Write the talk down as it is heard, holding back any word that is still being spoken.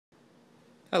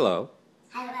Hello.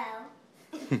 Hello.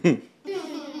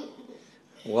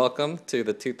 Welcome to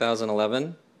the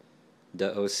 2011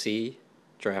 DOC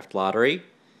Draft Lottery.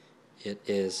 It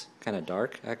is kind of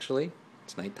dark, actually.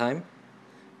 It's nighttime,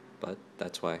 but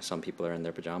that's why some people are in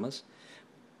their pajamas.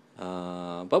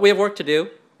 But we have work to do.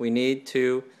 We need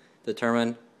to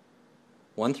determine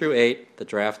 1 through 8 the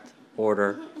draft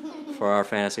order for our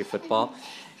fantasy football.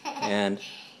 And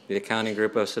the accounting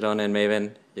group of Sedona and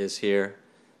Maven is here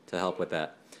to help with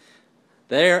that.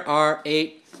 There are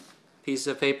 8 pieces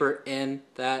of paper in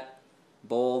that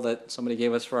bowl that somebody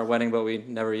gave us for our wedding, but we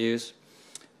never use.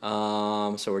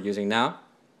 So we're using now.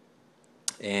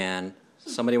 And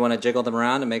somebody want to jiggle them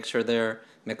around and make sure they're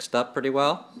mixed up pretty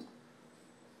well?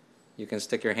 You can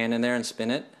stick your hand in there and spin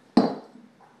it.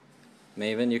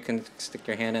 Maven, you can stick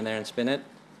your hand in there and spin it.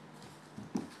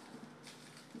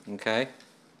 Okay.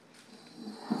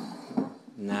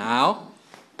 Now,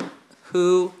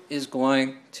 who is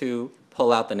going to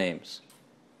pull out the names?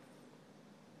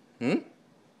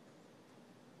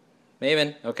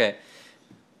 Maven? Okay.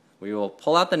 We will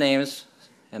pull out the names,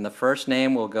 and the first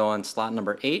name will go on slot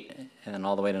number 8 and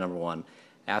all the way to number 1.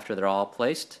 After they're all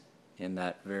placed in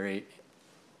that very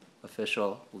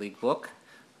official league book,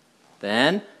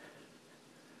 then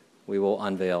we will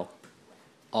unveil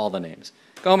all the names.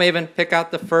 Go, Maven. Pick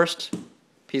out the first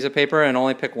piece of paper and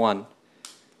only pick one.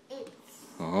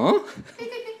 Huh?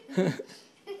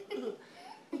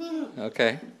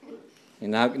 Okay.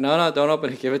 Now, no, don't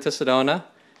open it. Give it to Sedona,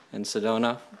 and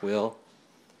Sedona will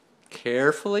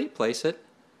carefully place it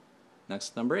next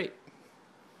to number 8.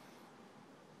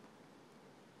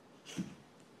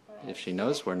 If she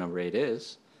knows where number 8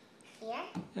 is. Here?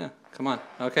 Yeah, come on.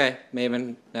 Okay,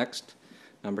 Maven, next.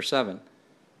 Number 7.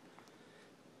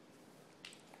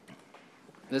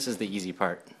 This is the easy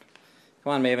part.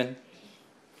 Come on, Maven.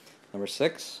 Number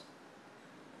 6. 6.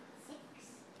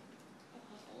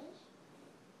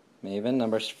 Maven,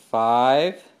 number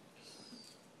 5.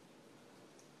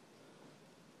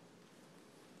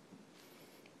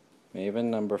 Maven,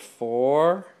 number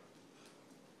 4.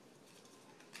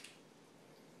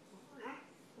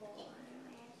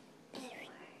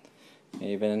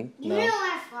 Maven, You know where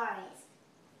 4 is.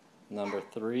 number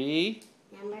 3.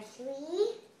 Number 3.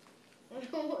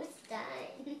 We're almost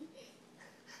done.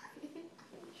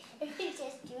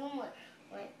 Just 2 more.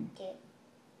 1, 2.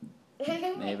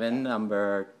 Maven,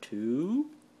 number 2.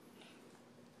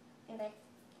 Number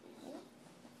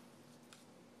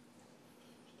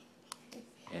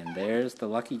 3. And there's the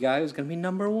lucky guy who's going to be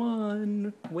number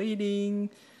 1,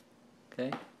 waiting.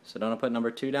 Okay, so don't put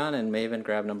number 2 down, and Maven,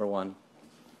 grab number 1.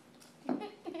 No, the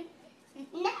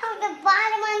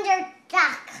bottom ones are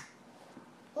stuck.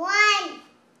 1.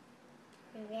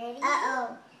 Ready?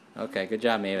 Uh-oh. Okay, good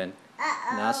job, Maven.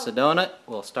 Uh-oh. Now Sedona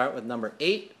will start with number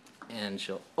 8, and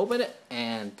she'll open it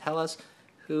and tell us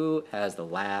who has the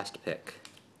last pick.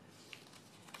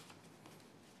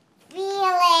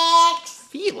 Felix.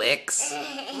 Felix?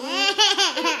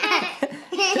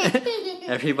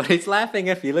 Everybody's laughing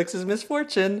at Felix's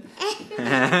misfortune.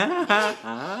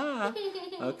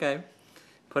 Okay.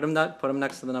 Put him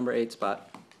next to the number 8 spot.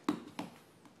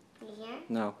 Here?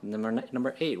 No,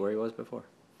 number 8, where he was before.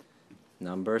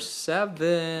 Number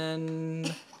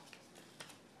 7.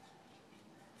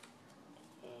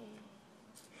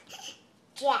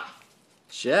 Jeff.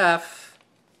 Jeff.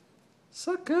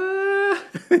 Sucker.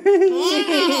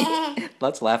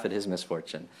 Let's laugh at his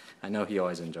misfortune. I know he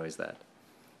always enjoys that.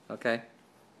 Okay.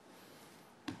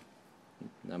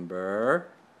 Number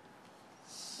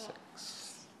 6.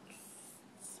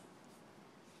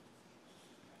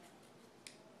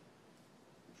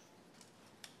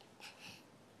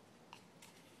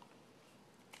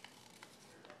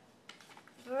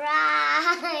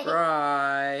 Right.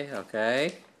 Fry.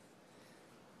 Okay.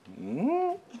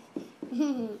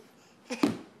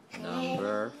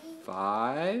 Number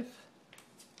 5.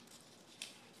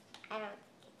 I don't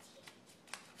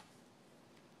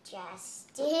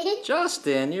Justin.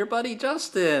 Justin, your buddy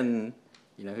Justin.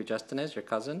 You know who Justin is? Your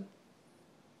cousin?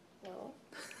 No.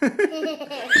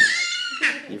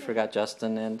 You forgot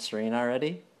Justin and Serena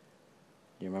already?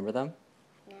 You remember them?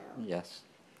 No. Yes.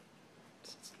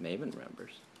 Maven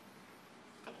remembers.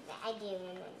 I do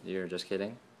remember. You're just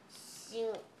kidding?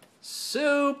 Soup.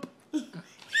 Soup!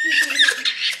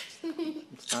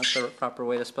 It's not the proper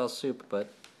way to spell soup,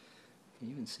 but can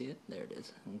you even see it? There it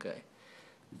is. Okay.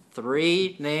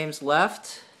 3 names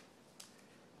left.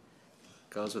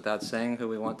 Goes without saying who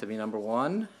we want to be number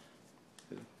 1.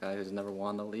 The guy who's never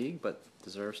won the league but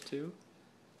deserves to.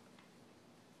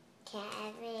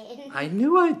 Kevin. I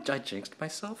knew I jinxed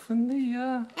myself in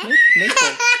the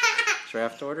Maple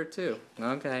draft order too.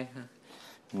 Okay.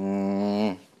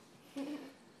 Number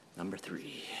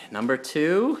 3. Number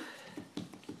 2.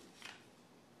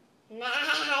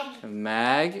 Mag.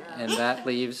 Mag, and that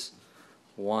leaves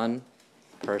one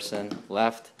person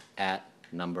left at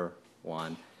number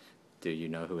 1. Do you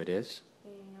know who it is?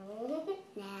 No.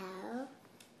 No.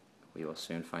 We will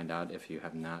soon find out if you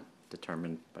have not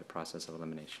determined by process of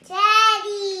elimination.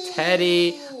 Teddy.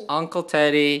 Teddy, Uncle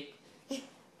Teddy.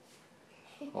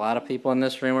 A lot of people in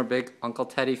this room are big Uncle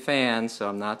Teddy fans, so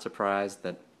I'm not surprised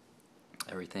that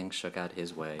everything shook out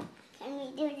his way. Can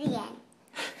we do it again?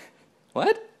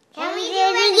 What? Can we do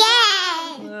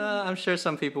it again? I'm sure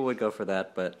some people would go for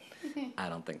that, but I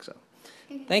don't think so.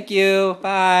 Thank you.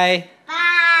 Bye.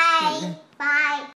 Bye. Bye.